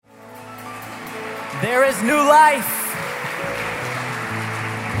There is new life.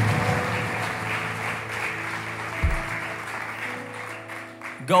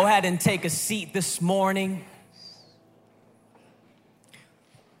 Go ahead and take a seat this morning.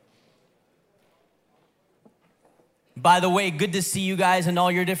 By the way, good to see you guys in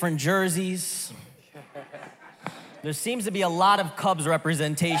all your different jerseys. There seems to be a lot of Cubs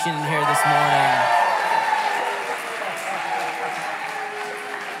representation in here this morning.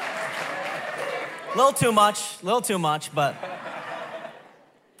 A little too much, but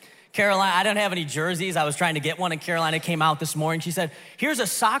Caroline, I don't have any jerseys. I was trying to get one, and Carolina came out this morning. She said, here's a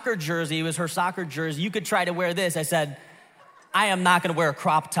soccer jersey. It was her soccer jersey. You could try to wear this. I said, I am not gonna wear a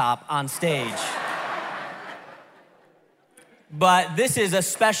crop top on stage. But this is a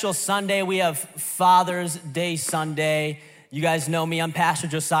special Sunday. We have Father's Day Sunday. You guys know me, I'm Pastor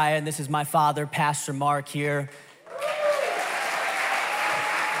Josiah, and this is my father, Pastor Mark here.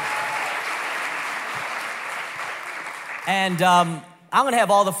 And I'm gonna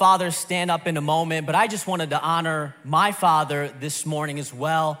have all the fathers stand up in a moment, but I just wanted to honor my father this morning as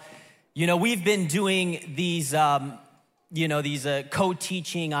well. You know, we've been doing these,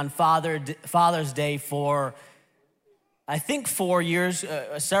 co-teaching on Father's Day for, I think 4 years,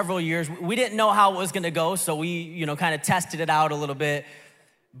 several years. We didn't know how it was gonna go, so we, kind of tested it out a little bit.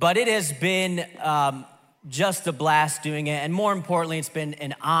 But it has been just a blast doing it, and more importantly, it's been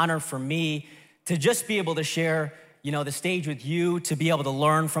an honor for me to just be able to share the stage with you, to be able to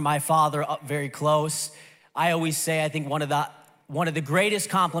learn from my father up very close. I always say, I think one of the greatest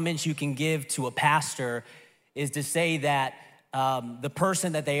compliments you can give to a pastor is to say that the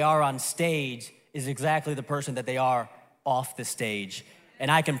person that they are on stage is exactly the person that they are off the stage. And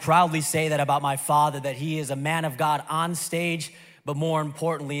I can proudly say that about my father, that he is a man of God on stage, but more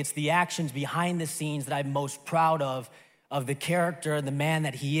importantly, it's the actions behind the scenes that I'm most proud of the character and the man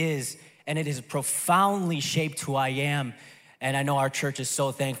that he is. And it has profoundly shaped who I am. And I know our church is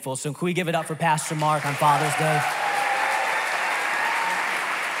so thankful. So can we give it up for Pastor Mark on Father's Day?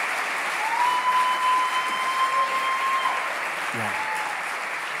 Yeah.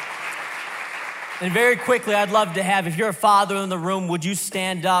 And very quickly, I'd love to have, if you're a father in the room, would you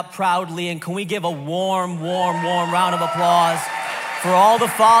stand up proudly? And can we give a warm round of applause for all the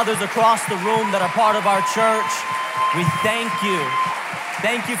fathers across the room that are part of our church? We thank you.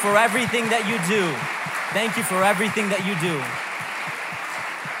 Thank you for everything that you do. Thank you for everything that you do.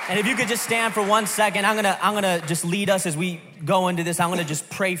 And if you could just stand for 1 second, I'm gonna just lead us as we go into this. I'm gonna just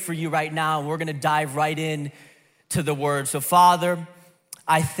pray for you right now, and we're gonna dive right in to the word. So Father,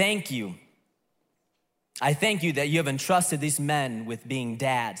 I thank you. I thank you that you have entrusted these men with being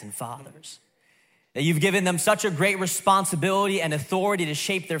dads and fathers. That you've given them such a great responsibility and authority to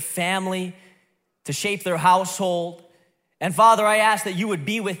shape their family, to shape their household. And Father, I ask that you would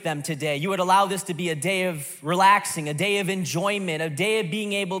be with them today. You would allow this to be a day of relaxing, a day of enjoyment, a day of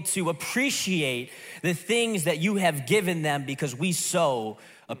being able to appreciate the things that you have given them, because we so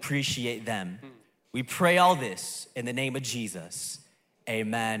appreciate them. We pray all this in the name of Jesus.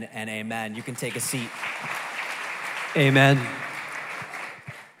 Amen and amen. You can take a seat. Amen.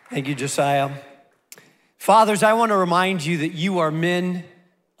 Thank you, Josiah. Fathers, I want to remind you that you are men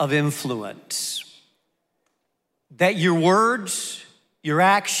of influence. That your words, your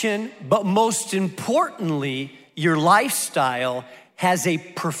action, but most importantly, your lifestyle has a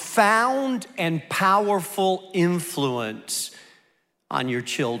profound and powerful influence on your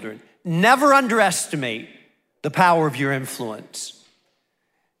children. Never underestimate the power of your influence.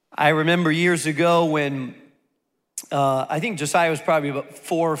 I remember years ago when I think Josiah was probably about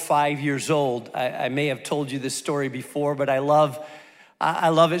 4 or 5 years old. I may have told you this story before, but I love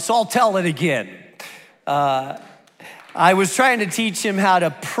it, so I'll tell it again. I was trying to teach him how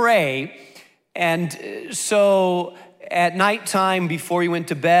to pray, and so at nighttime before he went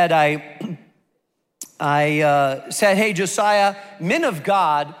to bed, I said, hey, Josiah, men of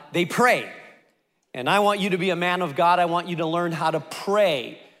God, they pray. And I want you to be a man of God. I want you to learn how to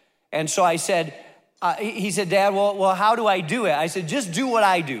pray. And so I said, he said, Dad, well, how do I do it? I said, just do what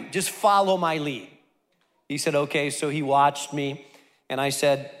I do. Just follow my lead. He said, okay. So he watched me, and I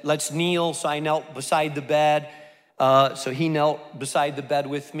said, let's kneel. So I knelt beside the bed. So he knelt beside the bed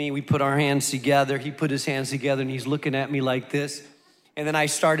with me. We put our hands together. He put his hands together, and he's looking at me like this. And then I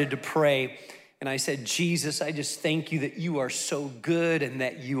started to pray. And I said, Jesus, I just thank you that you are so good and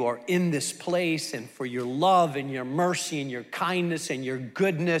that you are in this place, and for your love and your mercy and your kindness and your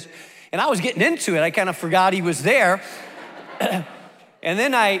goodness. And I was getting into it. I kind of forgot he was there. And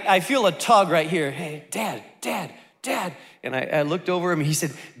then I feel a tug right here. Hey, Dad. And I looked over him, and he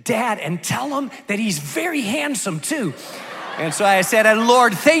said, Dad, and tell him that he's very handsome too. And so I said, and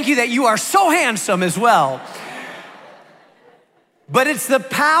Lord, thank you that you are so handsome as well. But it's the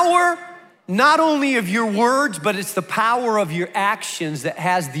power not only of your words, but it's the power of your actions that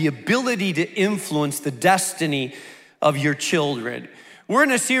has the ability to influence the destiny of your children. We're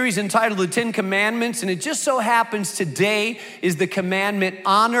in a series entitled The 10 Commandments, and it just so happens today is the commandment,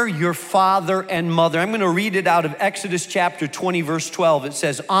 honor your father and mother. I'm gonna read it out of Exodus chapter 20, verse 12. It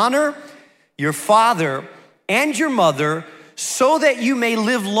says, honor your father and your mother so that you may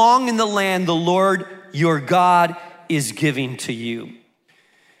live long in the land the Lord your God is giving to you.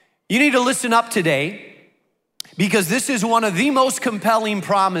 You need to listen up today because this is one of the most compelling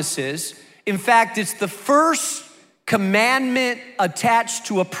promises. In fact, it's the first commandment attached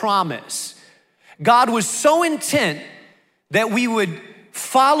to a promise. God was so intent that we would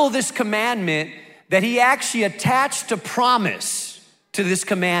follow this commandment that he actually attached a promise to this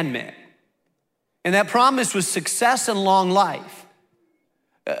commandment. And that promise was success and long life,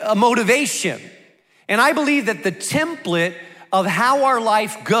 a motivation. And I believe that the template of how our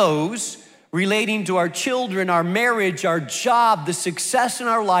life goes relating to our children, our marriage, our job, the success in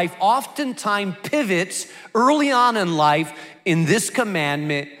our life oftentimes pivots early on in life in this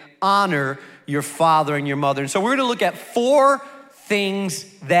commandment, honor your father and your mother. And so we're gonna look at 4 things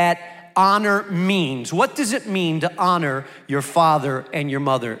that honor means. What does it mean to honor your father and your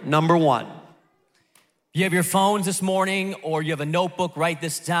mother? Number 1. If you have your phones this morning or you have a notebook, write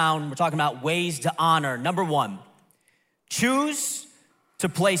this down. We're talking about ways to honor. Number 1, choose to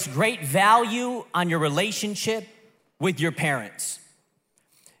place great value on your relationship with your parents.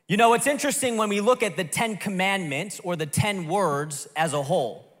 You know, it's interesting when we look at the 10 commandments or the 10 words as a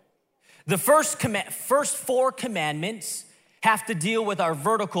whole. The first 4 commandments have to deal with our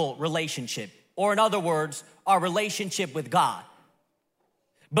vertical relationship, or in other words, our relationship with God.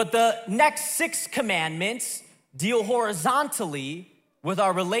 But the next 6 commandments deal horizontally with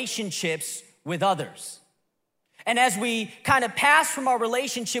our relationships with others. And as we kind of pass from our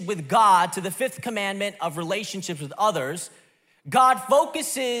relationship with God to the 5th commandment of relationships with others, God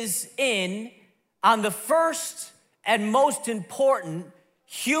focuses in on the first and most important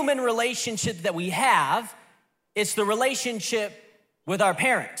human relationship that we have. It's the relationship with our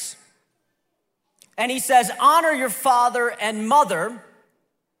parents. And he says, honor your father and mother.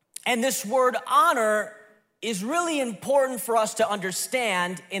 And this word honor is really important for us to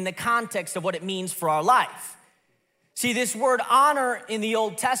understand in the context of what it means for our life. See, this word honor in the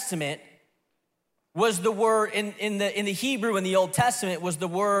Old Testament was the word, in the Hebrew in the Old Testament, was the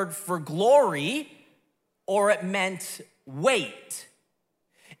word for glory, or it meant weight.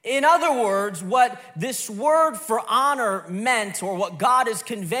 In other words, what this word for honor meant, or what God is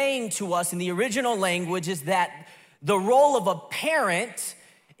conveying to us in the original language, is that the role of a parent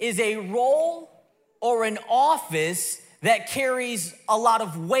is a role or an office that carries a lot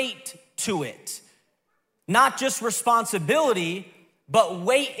of weight to it. Not just responsibility, but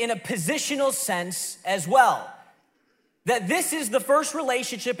weight in a positional sense as well. That this is the first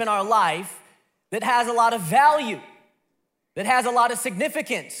relationship in our life that has a lot of value, that has a lot of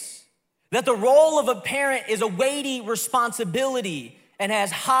significance. That the role of a parent is a weighty responsibility and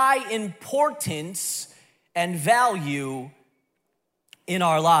has high importance and value in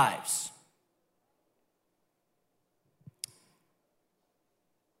our lives.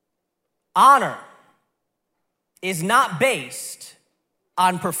 Honor is not based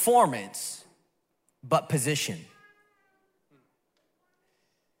on performance, but position.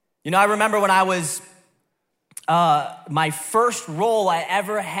 You know, I remember when I was, my first role I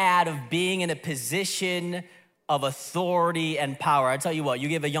ever had of being in a position of authority and power. I tell you what, you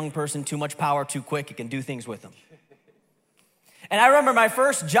give a young person too much power too quick, you can do things with them. And I remember my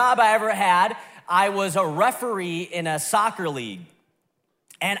first job I ever had, I was a referee in a soccer league.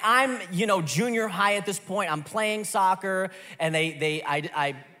 And I'm, junior high at this point. I'm playing soccer, and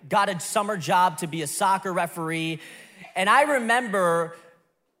I got a summer job to be a soccer referee. And I remember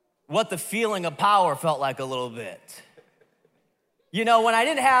what the feeling of power felt like a little bit. When I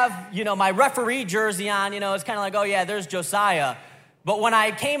didn't have, my referee jersey on, it's kind of like, oh yeah, there's Josiah. But when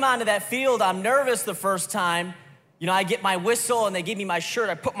I came onto that field, I'm nervous the first time. I get my whistle, and they give me my shirt.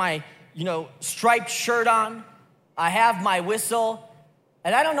 I put my, striped shirt on. I have my whistle.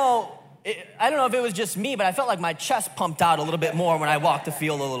 And I don't know if it was just me, but I felt like my chest pumped out a little bit more when I walked the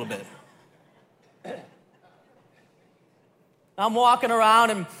field a little bit. I'm walking around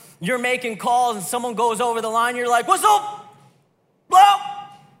and you're making calls and someone goes over the line. You're like, whistle, blow,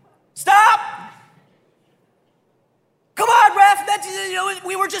 stop. Come on, ref,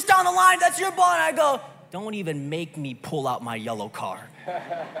 we were just down the line. That's your ball. And I go, don't even make me pull out my yellow card.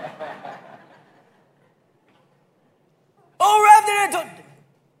 Oh,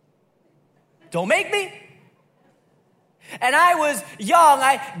 Don't make me. And I was young.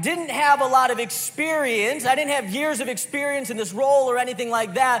 I didn't have a lot of experience. I didn't have years of experience in this role or anything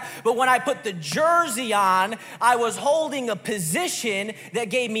like that. But when I put the jersey on, I was holding a position that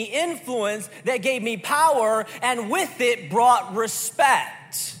gave me influence, that gave me power, and with it brought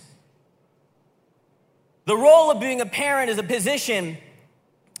respect. The role of being a parent is a position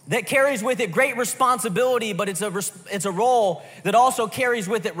that carries with it great responsibility, but it's a role that also carries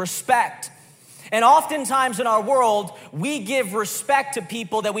with it respect. And oftentimes in our world, we give respect to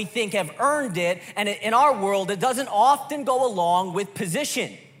people that we think have earned it. And in our world, it doesn't often go along with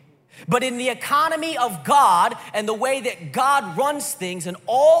position. But in the economy of God and the way that God runs things, and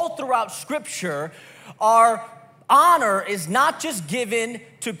all throughout Scripture, our honor is not just given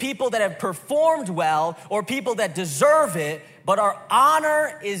to people that have performed well or people that deserve it, but our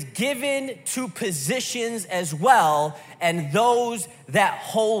honor is given to positions as well and those that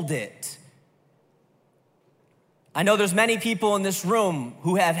hold it. I know there's many people in this room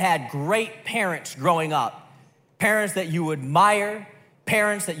who have had great parents growing up, parents that you admire,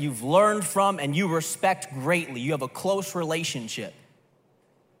 parents that you've learned from and you respect greatly. You have a close relationship.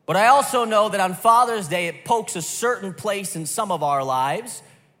 But I also know that on Father's Day, it pokes a certain place in some of our lives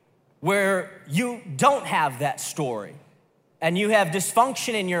where you don't have that story and you have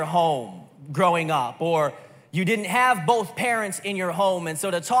dysfunction in your home growing up, or you didn't have both parents in your home. And so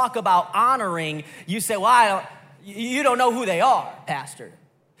to talk about honoring, you say, well, you don't know who they are, Pastor.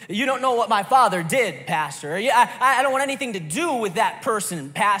 You don't know what my father did, Pastor. I don't want anything to do with that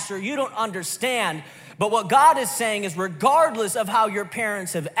person, Pastor. You don't understand. But what God is saying is regardless of how your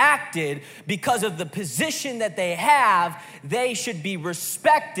parents have acted, because of the position that they have, they should be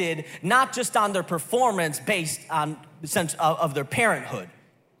respected, not just on their performance based on the sense of their parenthood.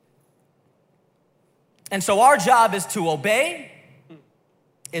 And so our job is to obey,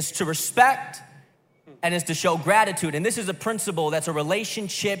 is to respect, and is to show gratitude. And this is a principle that's a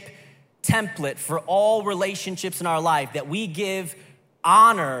relationship template for all relationships in our life, that we give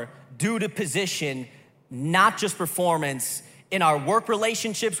honor due to position, not just performance, in our work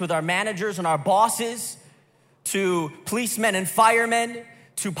relationships with our managers and our bosses, to policemen and firemen,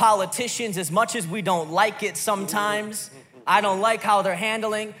 to politicians, as much as we don't like it sometimes. I don't like how they're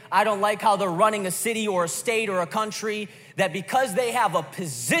handling. I don't like how they're running a city or a state or a country, that because they have a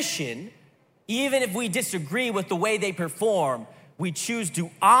position, even if we disagree with the way they perform, we choose to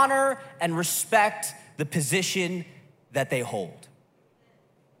honor and respect the position that they hold.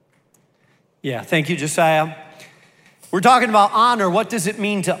 Yeah, thank you, Josiah. We're talking about honor. What does it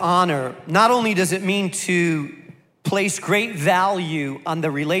mean to honor? Not only does it mean to place great value on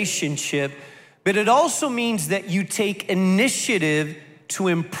the relationship, but it also means that you take initiative to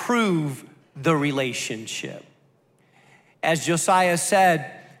improve the relationship. As Josiah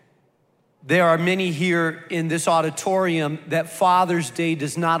said, there are many here in this auditorium that Father's Day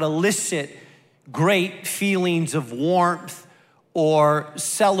does not elicit great feelings of warmth or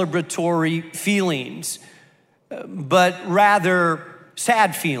celebratory feelings, but rather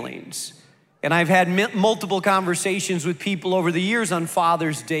sad feelings. And I've had multiple conversations with people over the years on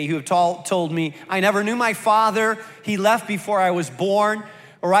Father's Day who have told me, I never knew my father, he left before I was born,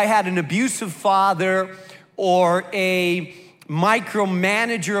 or I had an abusive father, or a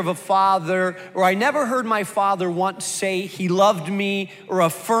micromanager of a father, or I never heard my father once say he loved me or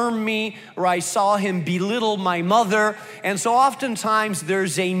affirm me, or I saw him belittle my mother. And so oftentimes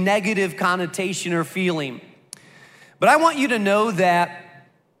there's a negative connotation or feeling. But I want you to know that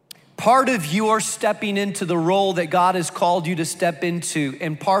part of your stepping into the role that God has called you to step into,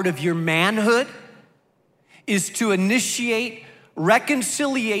 and part of your manhood, is to initiate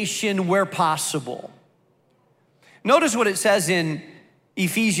reconciliation where possible. Notice what it says in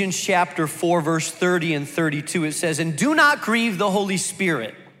Ephesians chapter 4, verse 30 and 32. It says, and do not grieve the Holy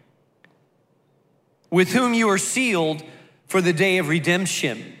Spirit, with whom you are sealed for the day of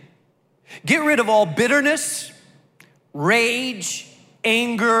redemption. Get rid of all bitterness, rage,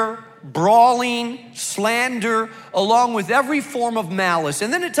 anger, brawling, slander, along with every form of malice.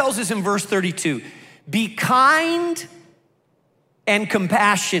 And then it tells us in verse 32, be kind and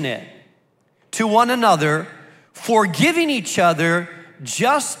compassionate to one another, forgiving each other,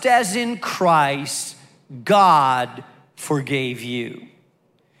 just as in Christ God forgave you.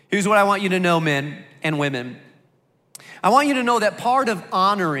 Here's what I want you to know, men and women. I want you to know that part of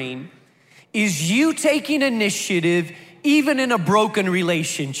honoring is you taking initiative even in a broken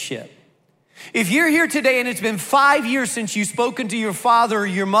relationship. If you're here today and it's been 5 years since you've spoken to your father or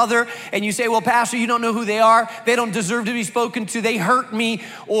your mother, and you say, well, Pastor, you don't know who they are. They don't deserve to be spoken to. They hurt me,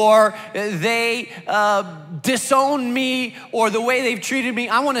 or they disown me, or the way they've treated me.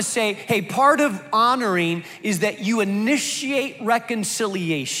 I want to say, hey, part of honoring is that you initiate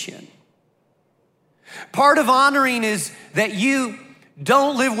reconciliation. Part of honoring is that you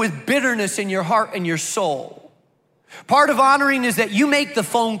don't live with bitterness in your heart and your soul. Part of honoring is that you make the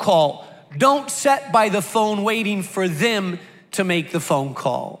phone call. Don't sit by the phone waiting for them to make the phone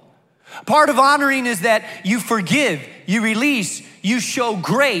call. Part of honoring is that you forgive, you release, you show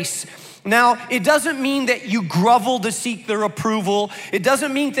grace. Now, it doesn't mean that you grovel to seek their approval. It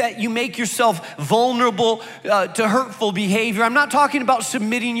doesn't mean that you make yourself vulnerable to hurtful behavior. I'm not talking about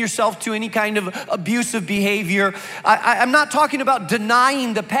submitting yourself to any kind of abusive behavior. I'm not talking about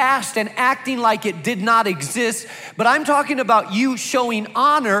denying the past and acting like it did not exist, but I'm talking about you showing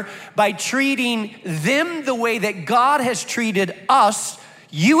honor by treating them the way that God has treated us,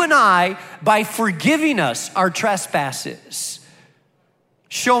 you and I, by forgiving us our trespasses.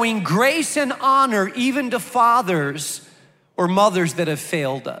 Showing grace and honor even to fathers or mothers that have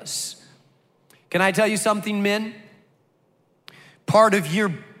failed us. Can I tell you something, men? Part of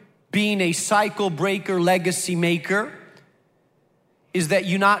your being a cycle breaker, legacy maker, is that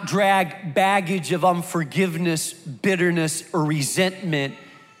you not drag baggage of unforgiveness, bitterness, or resentment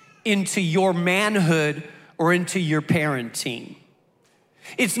into your manhood or into your parenting.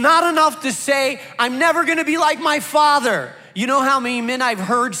 It's not enough to say, I'm never gonna be like my father. You know how many men I've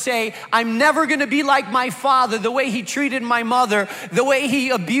heard say, I'm never gonna be like my father, the way he treated my mother, the way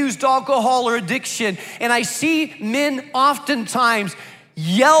he abused alcohol or addiction. And I see men oftentimes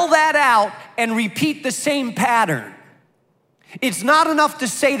yell that out and repeat the same pattern. It's not enough to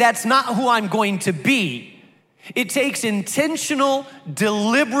say that's not who I'm going to be. It takes intentional,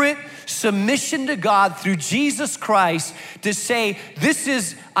 deliberate submission to God through Jesus Christ to say,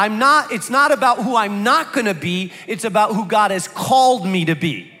 it's not about who I'm not gonna be, it's about who God has called me to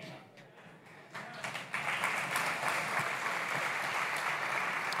be.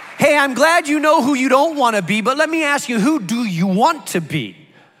 Hey, I'm glad you know who you don't wanna be, but let me ask you, who do you want to be?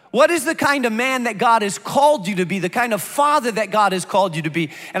 What is the kind of man that God has called you to be, the kind of father that God has called you to be?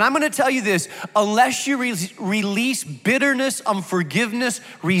 And I'm gonna tell you this, unless you release bitterness, unforgiveness,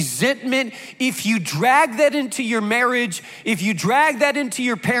 resentment, if you drag that into your marriage, if you drag that into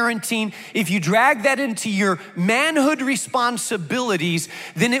your parenting, if you drag that into your manhood responsibilities,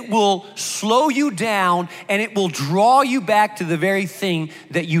 then it will slow you down and it will draw you back to the very thing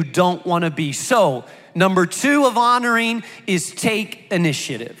that you don't wanna be. So, number 2 of honoring is take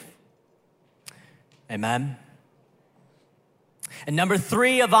initiative. Amen. And number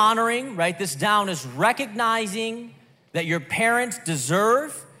 3 of honoring, write this down, is recognizing that your parents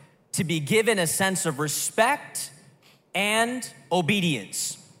deserve to be given a sense of respect and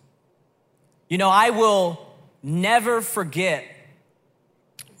obedience. You know, I will never forget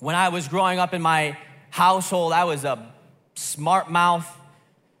when I was growing up in my household, I was a smart mouth,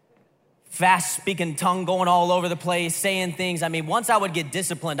 fast-speaking tongue going all over the place, saying things. I mean, once I would get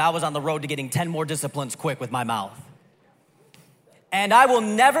disciplined, I was on the road to getting 10 more disciplines quick with my mouth. And I will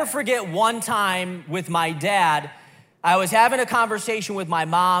never forget one time with my dad, I was having a conversation with my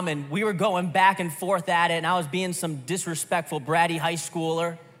mom, and we were going back and forth at it, and I was being some disrespectful, bratty high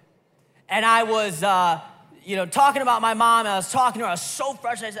schooler. And I was, talking about my mom, and I was talking to her. I was so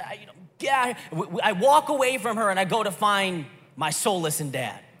frustrated. I said, get out of here. I walk away from her, and I go to find my soulless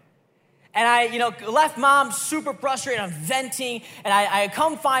dad. And I, left mom super frustrated. I'm venting, and I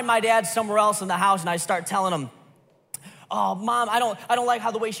come find my dad somewhere else in the house, and I start telling him, "Oh, Mom, I don't like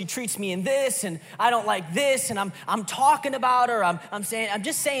how the way she treats me in this, and I don't like this, and I'm talking about her. I'm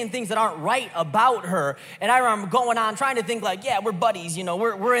just saying things that aren't right about her." And I remember going on trying to think like, yeah, we're buddies,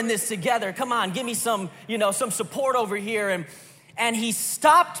 we're in this together. Come on, give me some support over here. And he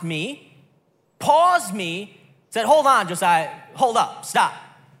stopped me, paused me, said, "Hold on, Josiah, hold up, stop."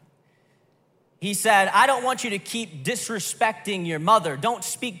 He said, "I don't want you to keep disrespecting your mother. Don't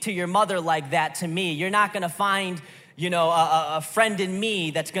speak to your mother like that to me. You're not gonna find, a friend in me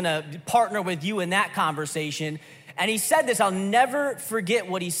that's gonna partner with you in that conversation." And he said this, I'll never forget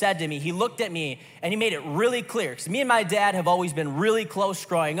what he said to me. He looked at me and he made it really clear, because me and my dad have always been really close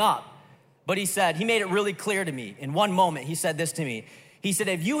growing up. But he made it really clear to me. In one moment, he said this to me. He said,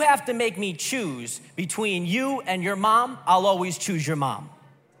 "If you have to make me choose between you and your mom, I'll always choose your mom."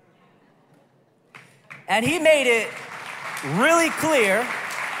 And he made it really clear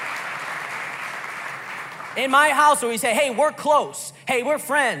In my house, where we say, hey, we're close. Hey, we're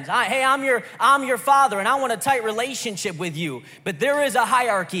friends. Hey, I'm your father, and I want a tight relationship with you. But there is a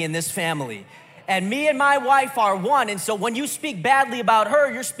hierarchy in this family. And me and my wife are one. And so when you speak badly about her,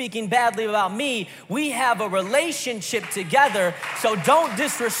 you're speaking badly about me. We have a relationship together, so don't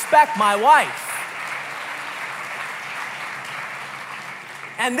disrespect my wife.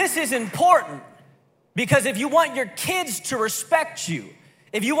 And this is important because if you want your kids to respect you,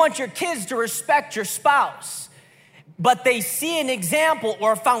 if you want your kids to respect your spouse, but they see an example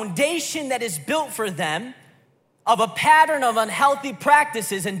or a foundation that is built for them of a pattern of unhealthy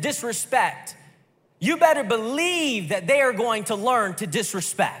practices and disrespect, you better believe that they are going to learn to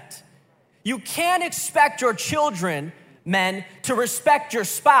disrespect. You can't expect your children, men, to respect your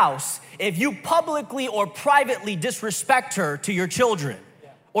spouse if you publicly or privately disrespect her to your children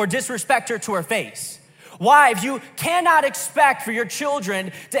or disrespect her to her face. Wives, you cannot expect for your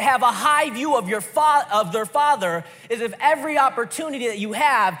children to have a high view of their father as if every opportunity that you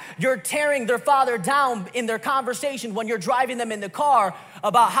have, you're tearing their father down in their conversation when you're driving them in the car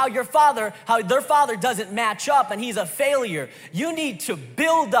about how their father doesn't match up and he's a failure. You need to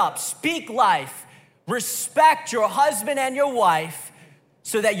build up, speak life, respect your husband and your wife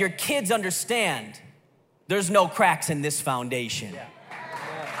so that your kids understand there's no cracks in this foundation. Yeah.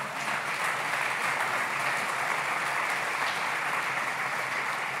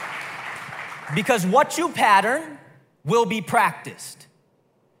 Because what you pattern will be practiced.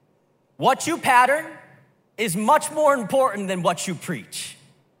 What you pattern is much more important than what you preach.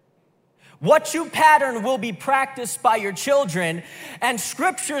 What you pattern will be practiced by your children, and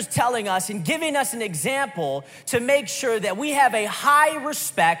Scripture is telling us and giving us an example to make sure that we have a high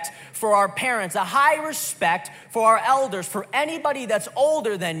respect for our parents, a high respect for our elders, for anybody that's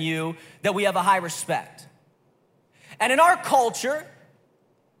older than you, that we have a high respect. And in our culture,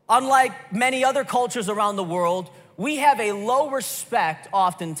 unlike many other cultures around the world, we have a low respect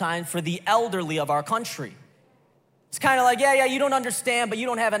oftentimes for the elderly of our country. It's kind of like, yeah, you don't understand, but you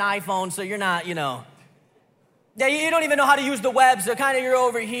don't have an iPhone, so you're not, Yeah, you don't even know how to use the web, so kind of you're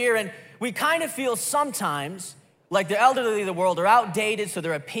over here. And we kind of feel sometimes like the elderly of the world are outdated, so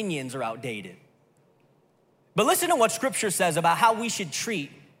their opinions are outdated. But listen to what Scripture says about how we should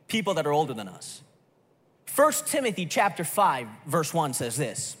treat people that are older than us. 1 Timothy chapter 5, verse 1 says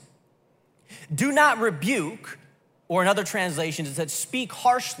this: do not rebuke, or in other translations it says speak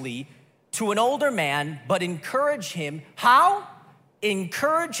harshly to an older man, but encourage him. How?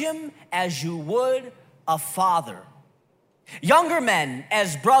 Encourage him as you would a father. Younger men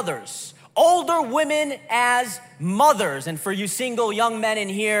as brothers, older women as mothers, and for you single young men in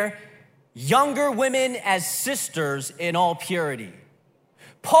here, younger women as sisters in all purity.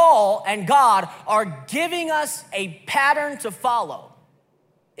 Paul and God are giving us a pattern to follow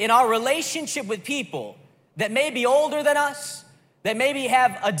in our relationship with people that may be older than us, that maybe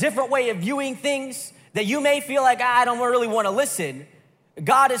have a different way of viewing things, that you may feel like, I don't really want to listen.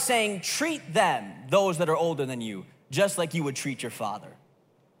 God is saying, treat them, those that are older than you, just like you would treat your father.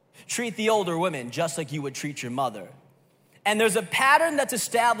 Treat the older women just like you would treat your mother. And there's a pattern that's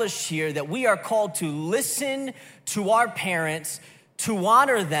established here that we are called to listen to our parents, to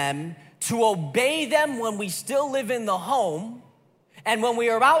honor them, to obey them when we still live in the home, and when we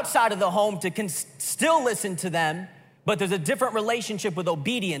are outside of the home to still listen to them, but there's a different relationship with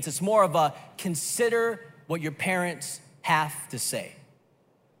obedience. It's more of a consider what your parents have to say.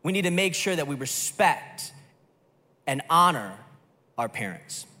 We need to make sure that we respect and honor our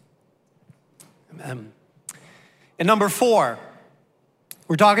parents. Amen. And number 4,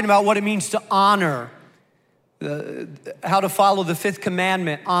 we're talking about what it means to honor, how to follow the 5th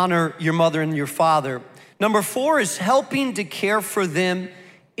commandment, honor your mother and your father. Number 4 is helping to care for them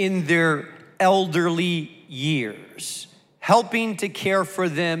in their elderly years. Helping to care for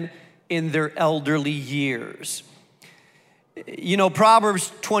them in their elderly years.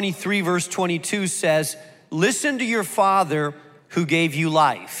 Proverbs 23 verse 22 says, listen to your father who gave you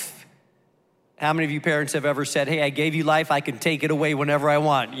life. How many of you parents have ever said, hey, I gave you life, I can take it away whenever I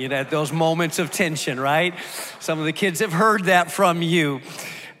want? At those moments of tension, right? Some of the kids have heard that from you.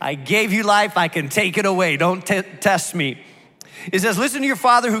 I gave you life, I can take it away. Don't test me. It says, listen to your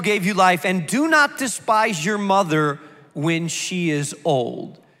father who gave you life, and do not despise your mother when she is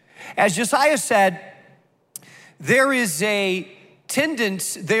old. As Josiah said, there is a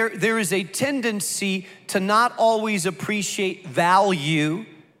tendency to not always appreciate, value,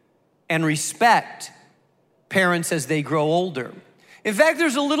 and respect parents as they grow older. In fact,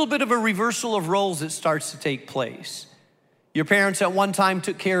 there's a little bit of a reversal of roles that starts to take place. Your parents at one time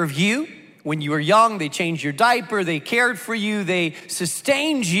took care of you, when you were young, they changed your diaper, they cared for you, they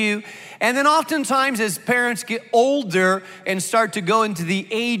sustained you. And then oftentimes as parents get older and start to go into the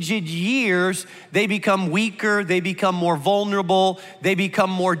aged years, they become weaker, they become more vulnerable, they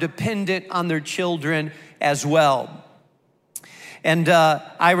become more dependent on their children as well. And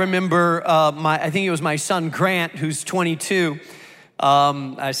I remember, I think it was my son Grant, who's 22.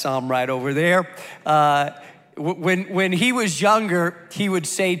 I saw him right over there. When he was younger, he would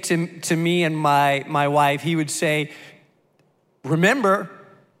say to me and my wife, he would say, remember,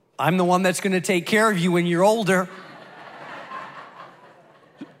 I'm the one that's going to take care of you when you're older.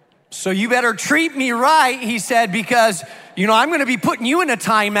 So you better treat me right, he said, because, I'm going to be putting you in a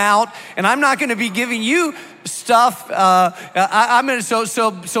timeout, and I'm not going to be giving you stuff.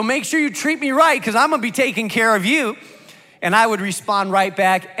 So make sure you treat me right, because I'm going to be taking care of you. And I would respond right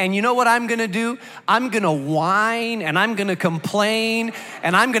back, and you know what I'm gonna do? I'm gonna whine, and I'm gonna complain,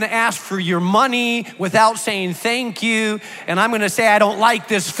 and I'm gonna ask for your money without saying thank you, and I'm gonna say, I don't like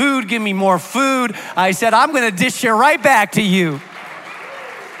this food, give me more food. I said, I'm gonna dish it right back to you.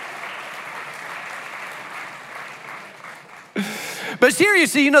 But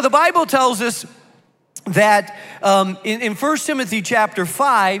seriously, the Bible tells us that in 1 Timothy chapter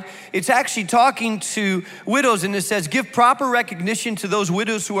 5, it's actually talking to widows, and it says, give proper recognition to those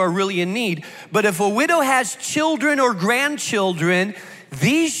widows who are really in need. But if a widow has children or grandchildren,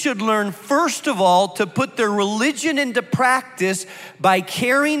 these should learn, first of all, to put their religion into practice by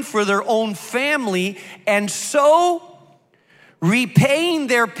caring for their own family, and so repaying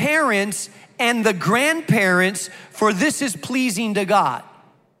their parents and the grandparents, for this is pleasing to God.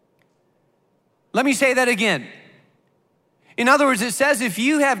 Let me say that again. In other words, it says if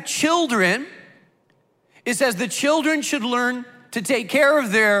you have children, it says the children should learn to take care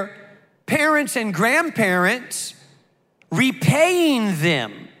of their parents and grandparents, repaying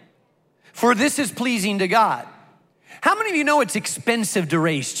them, for this is pleasing to God. How many of you know it's expensive to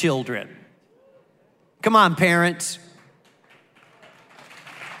raise children? Come on, parents.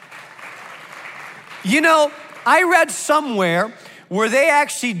 I read somewhere where they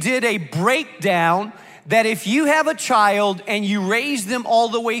actually did a breakdown that if you have a child and you raise them all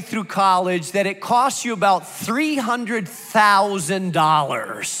the way through college, that it costs you about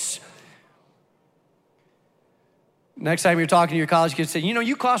 $300,000. Next time you're talking to your college kids, say,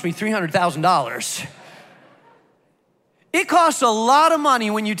 you cost me $300,000. It costs a lot of money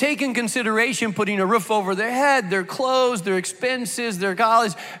when you take in consideration putting a roof over their head, their clothes, their expenses, their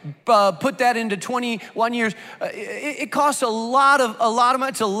college, put that into 21 years. It costs a lot of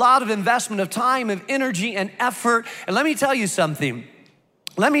money. It's a lot of investment of time, of energy and effort. And let me tell you something.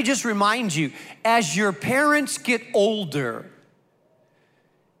 Let me just remind you, as your parents get older,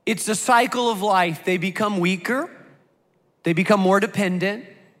 it's a cycle of life. They become weaker. They become more dependent.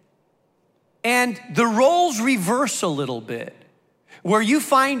 And the roles reverse a little bit, where you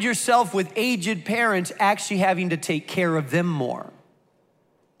find yourself with aged parents actually having to take care of them more,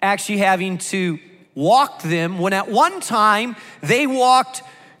 actually having to walk them when at one time they walked,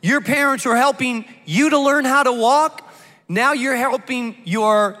 your parents were helping you to learn how to walk. Now you're helping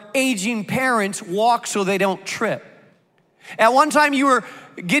your aging parents walk so they don't trip. At one time you were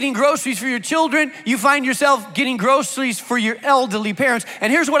getting groceries for your children, you find yourself getting groceries for your elderly parents. And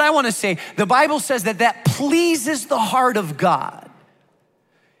here's what I want to say. The Bible says that pleases the heart of God.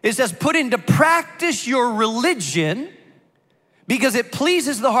 It says, put into practice your religion because it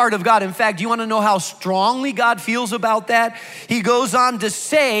pleases the heart of God. In fact, you want to know how strongly God feels about that? He goes on to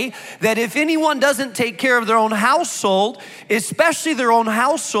say that if anyone doesn't take care of their own household, especially their own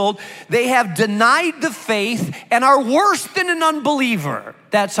household, they have denied the faith and are worse than an unbeliever.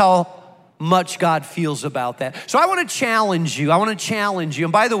 That's how much God feels about that. So I want to challenge you.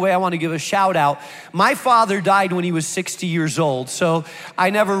 And by the way, I want to give a shout out. My father died when he was 60 years old. So I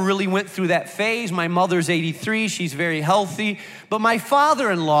never really went through that phase. My mother's 83. She's very healthy. But my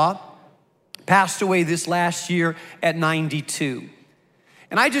father-in-law passed away this last year at 92.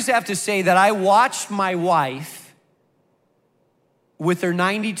 And I just have to say that I watched my wife with her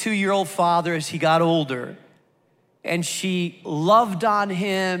 92-year-old father as he got older. And she loved on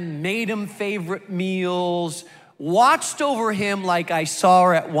him, made him favorite meals, watched over him like I saw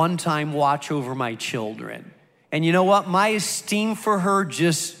her at one time watch over my children. And you know what? My esteem for her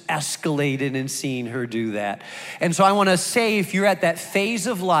just escalated in seeing her do that. And so I want to say, if you're at that phase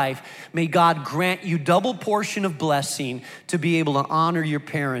of life, may God grant you double portion of blessing to be able to honor your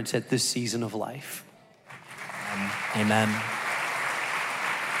parents at this season of life. Amen.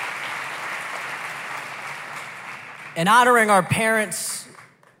 And honoring our parents,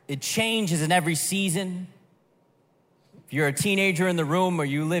 it changes in every season. If you're a teenager in the room or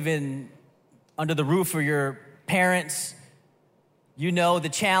you live in under the roof of your parents. You know the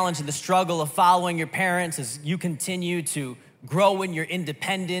challenge and the struggle of following your parents as you continue to grow in your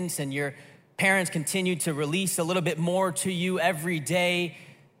independence and your parents continue to release a little bit more to you every day.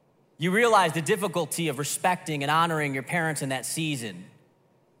 You realize the difficulty of respecting and honoring your parents in that season.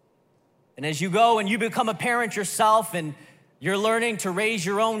 And as you go and you become a parent yourself and you're learning to raise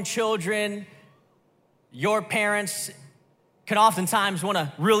your own children, your parents can oftentimes want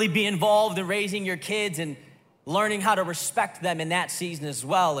to really be involved in raising your kids and learning how to respect them in that season as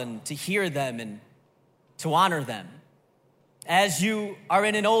well, and to hear them and to honor them. As you are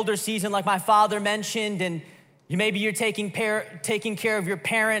in an older season, like my father mentioned, and maybe you're taking care of your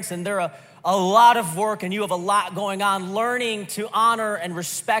parents and they're a lot of work and you have a lot going on, learning to honor and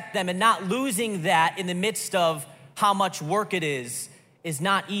respect them and not losing that in the midst of how much work it is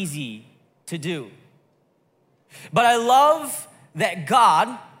not easy to do. But I love that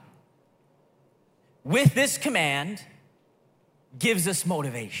God, with this command, gives us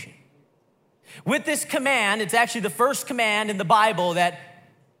motivation. With this command, it's actually the first command in the Bible that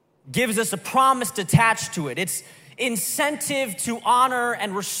gives us a promise attached to it. It's incentive to honor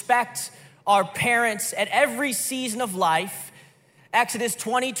and respect our parents at every season of life. Exodus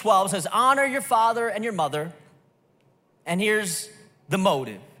 20:12 says, honor your father and your mother. And here's the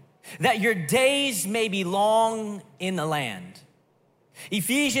motive: that your days may be long in the land.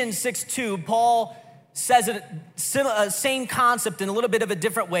 Ephesians 6:2, Paul says it, same concept in a little bit of a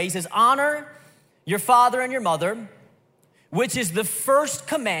different way. He says, honor your father and your mother, which is the first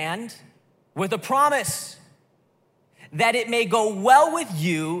command with a promise that it may go well with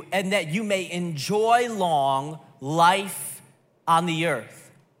you and that you may enjoy long life on the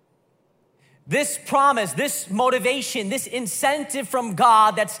earth. This promise, this motivation, this incentive from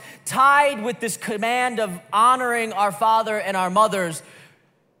God that's tied with this command of honoring our father and our mothers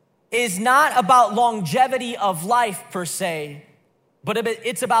is not about longevity of life per se, but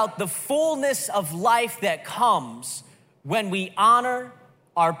it's about the fullness of life that comes when we honor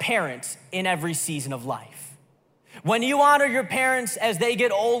our parents in every season of life. When you honor your parents as they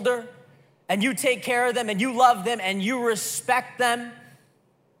get older and you take care of them and you love them and you respect them,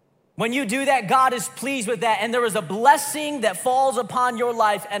 when you do that, God is pleased with that, and there is a blessing that falls upon your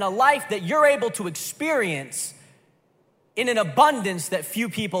life and a life that you're able to experience in an abundance that few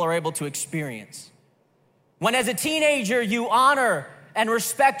people are able to experience. When as a teenager you honor and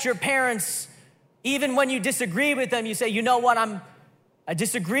respect your parents, even when you disagree with them, you say, you know what, I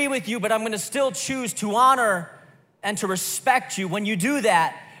disagree with you, but I'm gonna still choose to honor and to respect you. When you do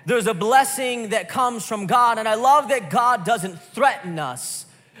that, there's a blessing that comes from God. And I love that God doesn't threaten us,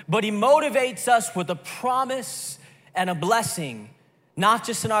 but he motivates us with a promise and a blessing, not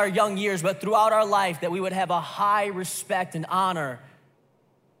just in our young years, but throughout our life, that we would have a high respect and honor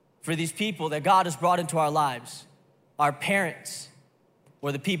for these people that God has brought into our lives, our parents,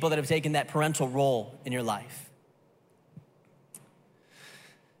 or the people that have taken that parental role in your life.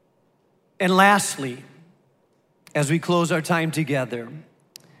 And lastly, as we close our time together,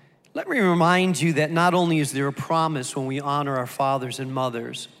 let me remind you that not only is there a promise when we honor our fathers and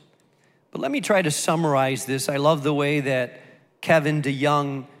mothers, but let me try to summarize this. I love the way that Kevin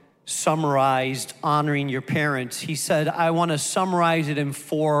DeYoung summarized honoring your parents. He said, I want to summarize it in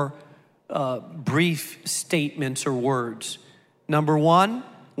 4 brief statements or words. Number 1,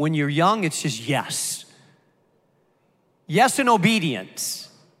 when you're young, it's just yes. Yes and obedience,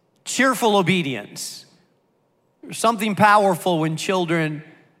 cheerful obedience. There's something powerful when children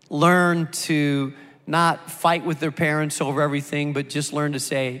learn to not fight with their parents over everything, but just learn to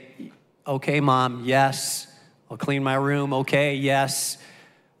say, okay, mom, yes. I'll clean my room, okay, yes.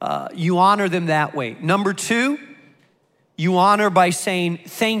 You honor them that way. Number 2, you honor by saying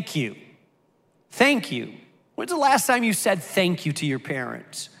thank you. Thank you. When's the last time you said thank you to your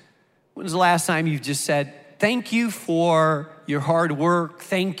parents? When's the last time you've just said thank you for your hard work?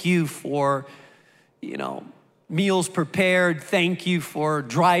 Thank you for, meals prepared. Thank you for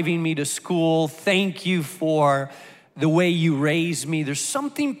driving me to school. Thank you for the way you raised me. There's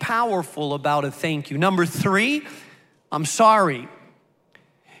something powerful about a thank you. Number 3, I'm sorry.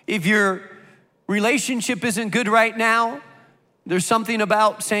 If your relationship isn't good right now, there's something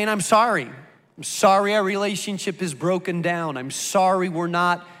about saying, I'm sorry. I'm sorry our relationship is broken down. I'm sorry we're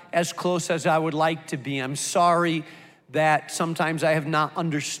not as close as I would like to be. I'm sorry that sometimes I have not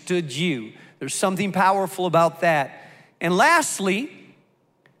understood you. There's something powerful about that. And lastly,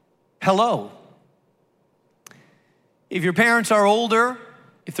 hello. If your parents are older,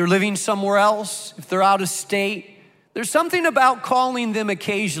 if they're living somewhere else, if they're out of state, there's something about calling them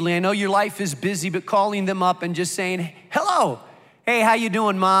occasionally. I know your life is busy, but calling them up and just saying, hello. Hey, how you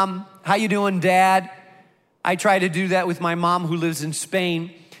doing, Mom? how you doing, Dad? I try to do that with my mom who lives in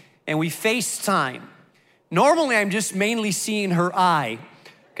Spain, and we FaceTime. Normally, I'm just mainly seeing her eye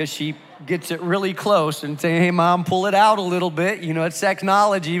because she gets it really close and saying, hey, Mom, pull it out a little bit. You know, it's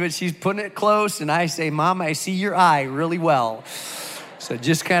technology, but she's putting it close, and I say, Mom, I see your eye really well. So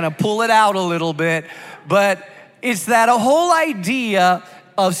just kind of pull it out a little bit. But it's that a whole idea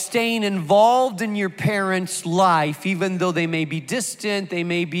of staying involved in your parents' life, even though they may be distant, they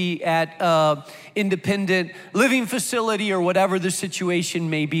may be at independent living facility or whatever the situation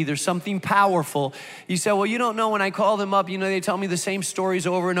may be. There's something powerful. You say, well, you don't know, when I call them up, you know, they tell me the same stories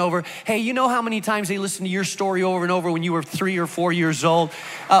over and over. Hey, you know how many times they listen to your story over and over when you were 3 or 4 years old?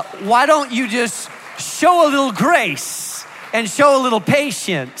 Why don't you just show a little grace and show a little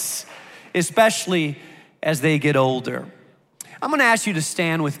patience, especially as they get older? I'm gonna ask you to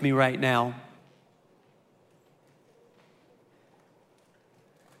stand with me right now.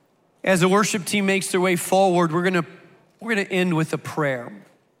 As the worship team makes their way forward, we're gonna end with a prayer.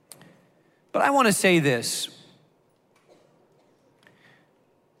 But I wanna say this.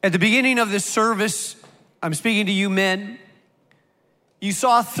 At the beginning of this service, I'm speaking to you men. You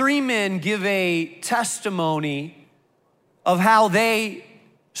saw 3 men give a testimony of how they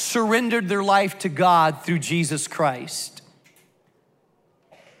surrendered their life to God through Jesus Christ.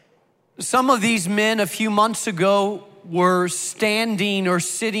 Some of these men a few months ago were standing or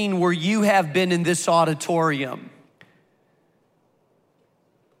sitting where you have been in this auditorium.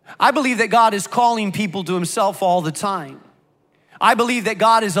 I believe that God is calling people to himself all the time. I believe that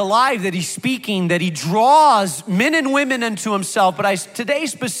God is alive, that he's speaking, that he draws men and women into himself. But today,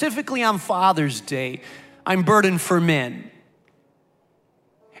 specifically on Father's Day, I'm burdened for men.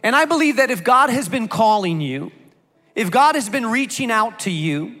 And I believe that if God has been calling you, if God has been reaching out to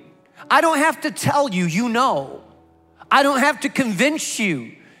you, I don't have to tell you, you know. I don't have to convince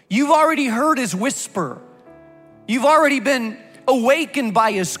you. You've already heard his whisper. You've already been awakened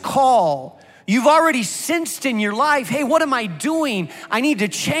by his call. You've already sensed in your life, hey, what am I doing? I need to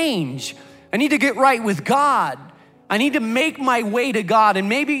change. I need to get right with God. I need to make my way to God. And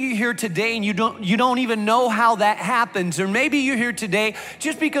maybe you're here today and you don't even know how that happens. Or maybe you're here today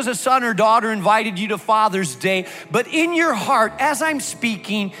just because a son or daughter invited you to Father's Day. But in your heart, as I'm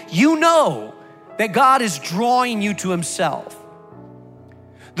speaking, you know that God is drawing you to himself.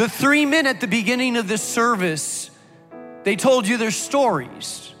 The 3 men at the beginning of this service, they told you their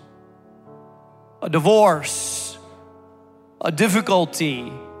stories. A divorce, a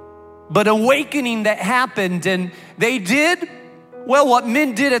difficulty, but awakening that happened, and they did, well, what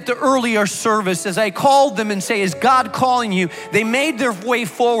men did at the earlier service, as I called them and say, is God calling you? They made their way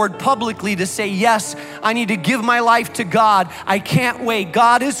forward publicly to say, yes, I need to give my life to God. I can't wait.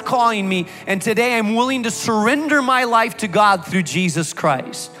 God is calling me, and today I'm willing to surrender my life to God through Jesus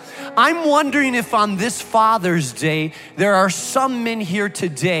Christ. I'm wondering if on this Father's Day, there are some men here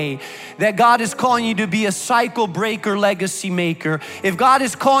today that God is calling you to be a cycle breaker, legacy maker. If God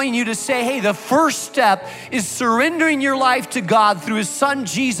is calling you to say, hey, the first step is surrendering your life to God through his son,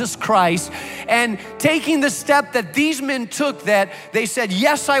 Jesus Christ, and taking the step that these men took, that they said,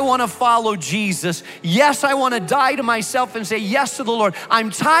 yes, I want to follow Jesus. Yes, I want to die to myself and say yes to the Lord.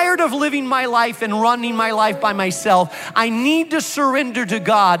 I'm tired of living my life and running my life by myself. I need to surrender to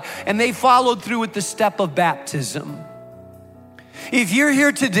God. And they followed through with the step of baptism. If you're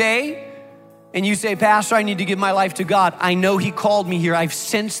here today and you say, Pastor, I need to give my life to God. I know he called me here. I've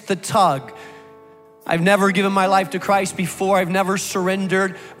sensed the tug. I've never given my life to Christ before. I've never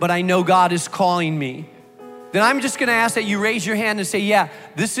surrendered, but I know God is calling me. Then I'm just gonna ask that you raise your hand and say, yeah,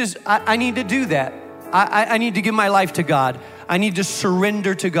 I need to do that. I need to give my life to God. I need to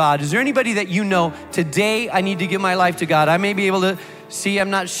surrender to God. Is there anybody that you know, today I need to give my life to God? I may be able to see, I'm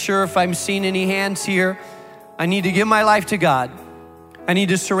not sure if I'm seeing any hands here. I need to give my life to God. I need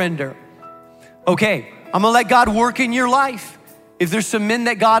to surrender. Okay, I'm gonna let God work in your life. If there's some men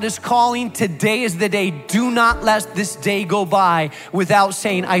that God is calling, today is the day. Do not let this day go by without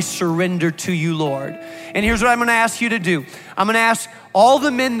saying, I surrender to you, Lord. And here's what I'm gonna ask you to do. I'm gonna ask all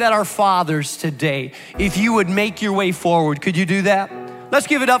the men that are fathers today, if you would make your way forward. Could you do that? Let's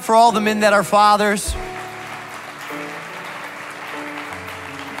give it up for all the men that are fathers.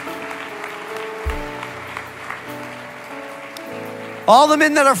 All the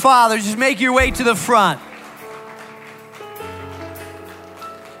men that are fathers, just make your way to the front.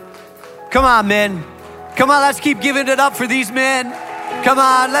 Come on, men. Come on, let's keep giving it up for these men. Come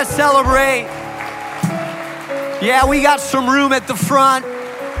on, let's celebrate. Yeah, we got some room at the front.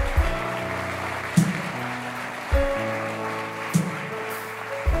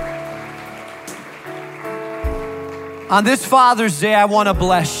 On this Father's Day, I want to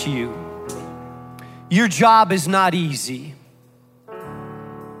bless you. Your job is not easy.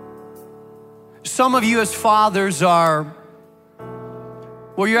 Some of you as fathers are,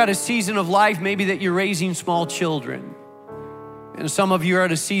 well, you're at a season of life maybe that you're raising small children. And some of you are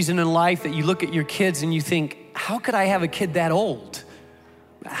at a season in life that you look at your kids and you think, how could I have a kid that old?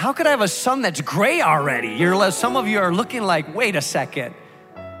 How could I have a son that's gray already? Some of you are looking like, wait a second.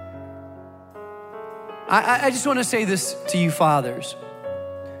 I just want to say this to you fathers.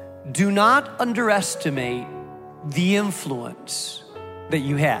 Do not underestimate the influence that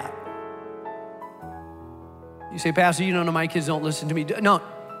you have. You say, Pastor, you don't know my kids don't listen to me. No,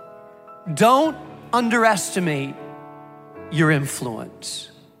 don't underestimate your influence.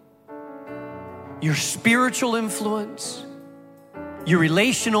 Your spiritual influence, your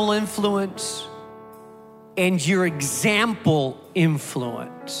relational influence, and your example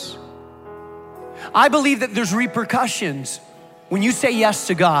influence. I believe that there's repercussions when you say yes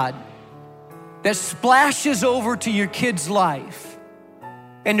to God that splashes over to your kids' life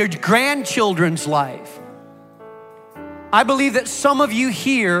and their grandchildren's life. I believe that some of you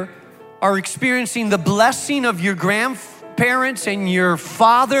here are experiencing the blessing of your grandparents and your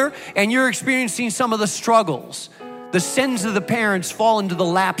father, and you're experiencing some of the struggles. The sins of the parents fall into the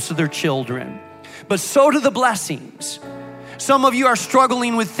laps of their children, but so do the blessings. Some of you are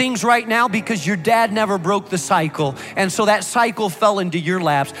struggling with things right now because your dad never broke the cycle, and so that cycle fell into your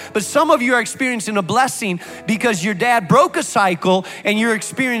laps. But some of you are experiencing a blessing because your dad broke a cycle and you're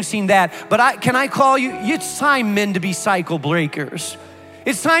experiencing that. But can I call you? It's time, men, to be cycle breakers.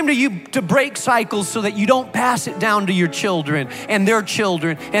 It's time to break cycles so that you don't pass it down to your children and their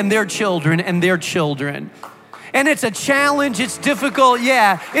children and their children and their children. And it's a challenge, it's difficult.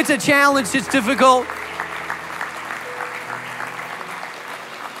 Yeah, it's a challenge, it's difficult.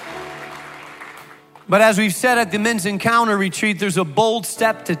 But as we've said at the Men's Encounter Retreat, there's a bold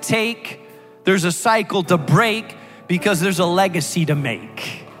step to take. There's a cycle to break because there's a legacy to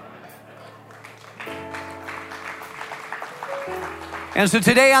make. And so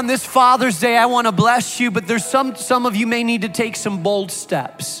today on this Father's Day, I want to bless you, but there's some of you may need to take some bold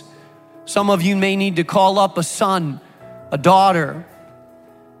steps. Some of you may need to call up a son, a daughter.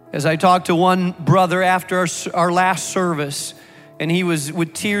 As I talked to one brother after our last service, and he was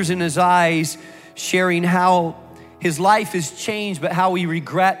with tears in his eyes, sharing how his life has changed, but how he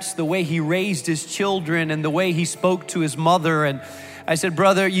regrets the way he raised his children and the way he spoke to his mother. And I said,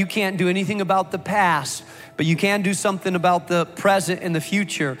 brother, you can't do anything about the past, but you can do something about the present and the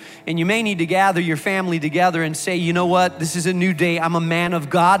future. And you may need to gather your family together and say, you know what, this is a new day. I'm a man of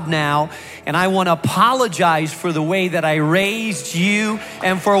God now, and I want to apologize for the way that I raised you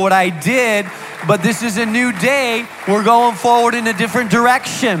and for what I did, but this is a new day. We're going forward in a different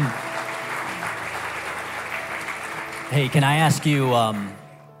direction. Hey, can I ask you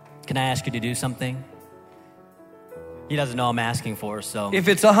to do something? He doesn't know I'm asking for, so. If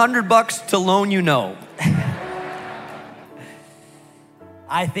it's $100 to loan, you know.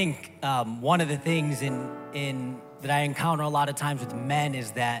 I think one of the things in that I encounter a lot of times with men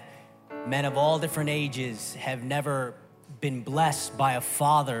is that men of all different ages have never been blessed by a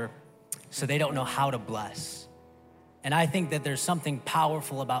father, so they don't know how to bless. And I think that there's something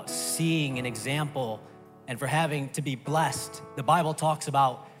powerful about seeing an example and for having to be blessed. The Bible talks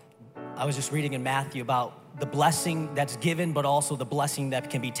about, I was just reading in Matthew about the blessing that's given, but also the blessing that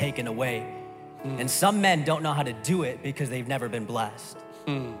can be taken away. And some men don't know how to do it because they've never been blessed.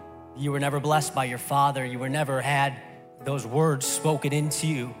 You were never blessed by your father. You were never had those words spoken into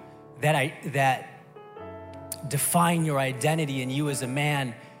you that define your identity and you as a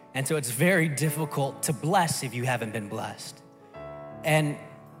man. And so it's very difficult to bless if you haven't been blessed. And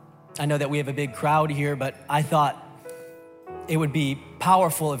I know that we have a big crowd here, but I thought it would be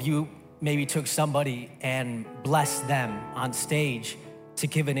powerful if you maybe took somebody and blessed them on stage to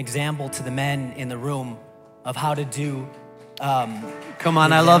give an example to the men in the room of how to do. Come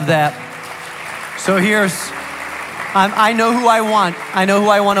on, I love that. So I know who I want. I know who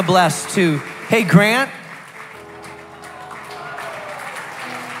I want to bless too. Hey, Grant.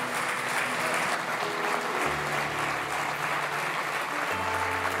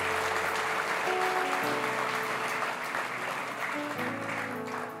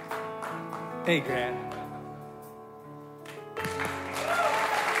 Hey, Grant.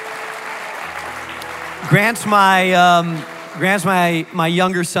 Grant's my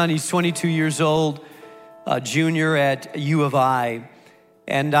younger son. He's 22 years old, junior at U of I,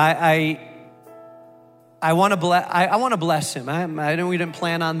 and I want to bless him. I know we didn't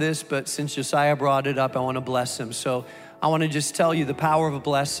plan on this, but since Josiah brought it up, I want to bless him. So I want to just tell you the power of a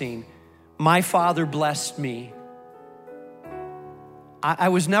blessing. My father blessed me I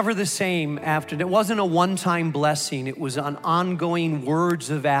was never the same after. It wasn't a one-time blessing. It was an ongoing words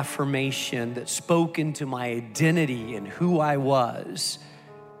of affirmation that spoke into my identity and who I was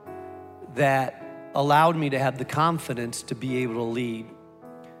that allowed me to have the confidence to be able to lead.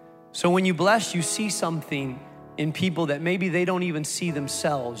 So when you bless, you see something in people that maybe they don't even see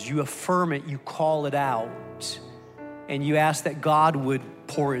themselves. You affirm it, you call it out, and you ask that God would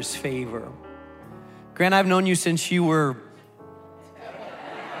pour his favor. Grant, I've known you since you were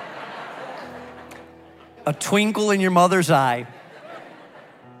a twinkle in your mother's eye.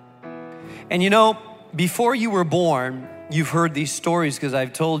 And you know, before you were born, you've heard these stories because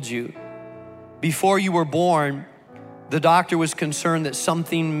I've told you. Before you were born, the doctor was concerned that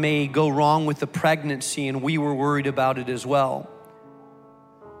something may go wrong with the pregnancy, and we were worried about it as well.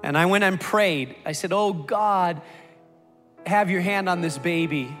 And I went and prayed. I said, oh God, have your hand on this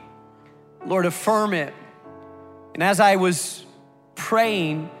baby. Lord, affirm it. And as I was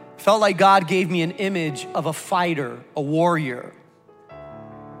praying, felt like God gave me an image of a fighter, a warrior.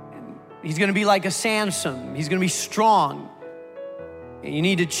 And he's gonna be like a Samson. He's gonna be strong. And you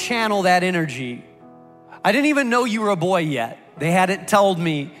need to channel that energy. I didn't even know you were a boy yet. They hadn't told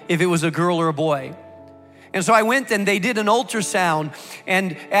me if it was a girl or a boy. And so I went and they did an ultrasound.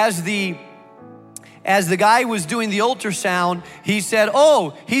 And as the guy was doing the ultrasound, he said,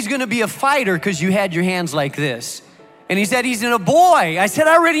 oh, he's gonna be a fighter because you had your hands like this. And he said, he's in a boy. I said,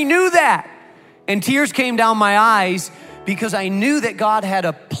 I already knew that. And tears came down my eyes because I knew that God had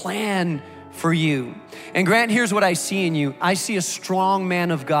a plan for you. And Grant, here's what I see in you. I see a strong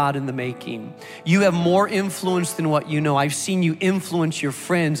man of God in the making. You have more influence than what you know. I've seen you influence your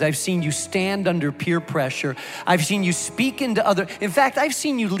friends. I've seen you stand under peer pressure. I've seen you speak into other. In fact, I've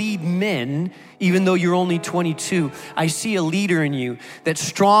seen you lead men, even though you're only 22. I see a leader in you that's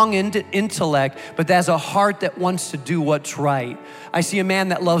strong in intellect, but has a heart that wants to do what's right. I see a man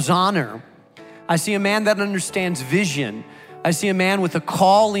that loves honor. I see a man that understands vision. I see a man with a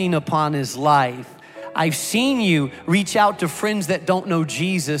calling upon his life. I've seen you reach out to friends that don't know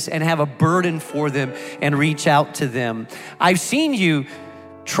Jesus and have a burden for them and reach out to them. I've seen you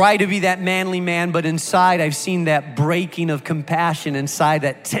try to be that manly man, but inside I've seen that breaking of compassion inside,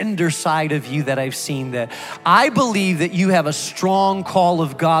 that tender side of you that I've seen that. I believe that you have a strong call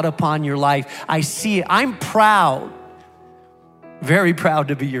of God upon your life. I see it. I'm proud, very proud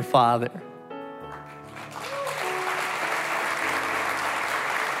to be your father.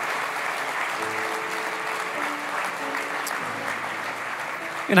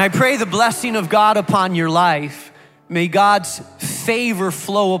 And I pray the blessing of God upon your life. May God's favor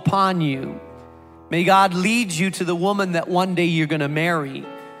flow upon you. May God lead you to the woman that one day you're gonna marry.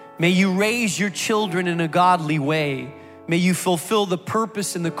 May you raise your children in a godly way. May you fulfill the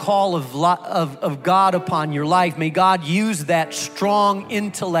purpose and the call of God upon your life. May God use that strong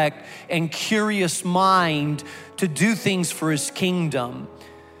intellect and curious mind to do things for his kingdom.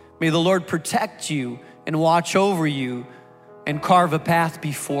 May the Lord protect you and watch over you and carve a path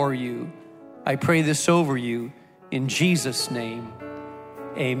before you. I pray this over you in Jesus' name,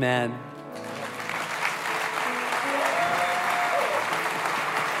 amen.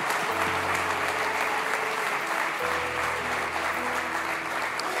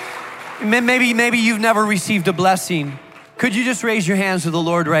 Maybe you've never received a blessing. Could you just raise your hands to the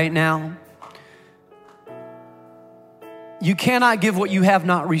Lord right now? You cannot give what you have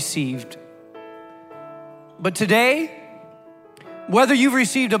not received. But today, whether you've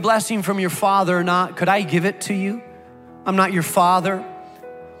received a blessing from your father or not, could I give it to you? I'm not your father,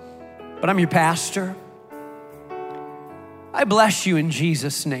 but I'm your pastor. I bless you in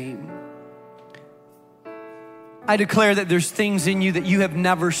Jesus' name. I declare that there's things in you that you have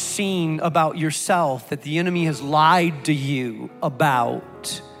never seen about yourself, that the enemy has lied to you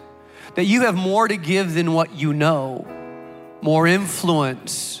about, that you have more to give than what you know, more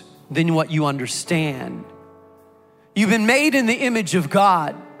influence than what you understand. You've been made in the image of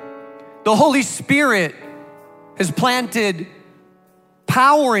God. The Holy Spirit has planted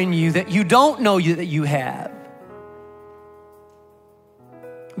power in you that you don't know that you have.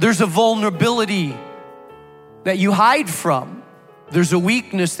 There's a vulnerability that you hide from. There's a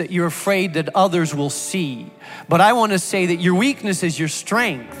weakness that you're afraid that others will see. But I want to say that your weakness is your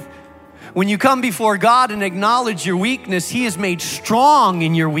strength. When you come before God and acknowledge your weakness, he is made strong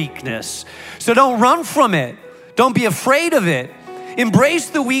in your weakness. So don't run from it. Don't be afraid of it. Embrace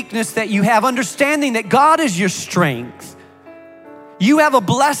the weakness that you have, understanding that God is your strength. You have a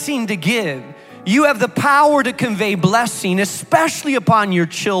blessing to give. You have the power to convey blessing, especially upon your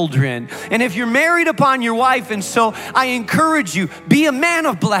children. And if you're married upon your wife, and so I encourage you, be a man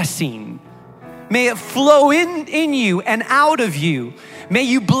of blessing. May it flow in you and out of you. May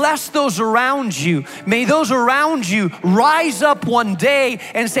you bless those around you. May those around you rise up one day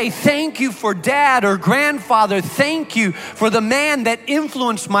and say, thank you for dad or grandfather. Thank you for the man that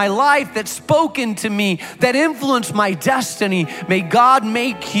influenced my life, that spoke into me, that influenced my destiny. May God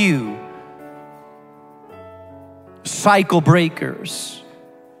make you cycle breakers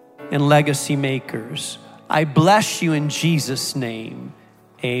and legacy makers. I bless you in Jesus' name.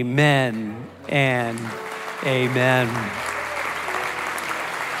 Amen and amen.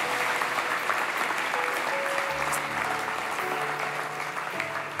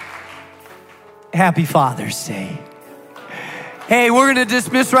 Happy Father's Day. Hey, we're going to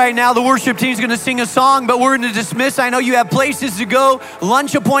dismiss right now. The worship team's going to sing a song, but we're going to dismiss. I know you have places to go,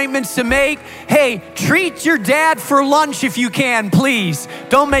 lunch appointments to make. Hey, treat your dad for lunch if you can, please.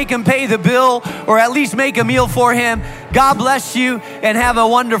 Don't make him pay the bill, or at least make a meal for him. God bless you and have a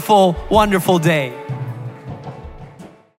wonderful, wonderful day.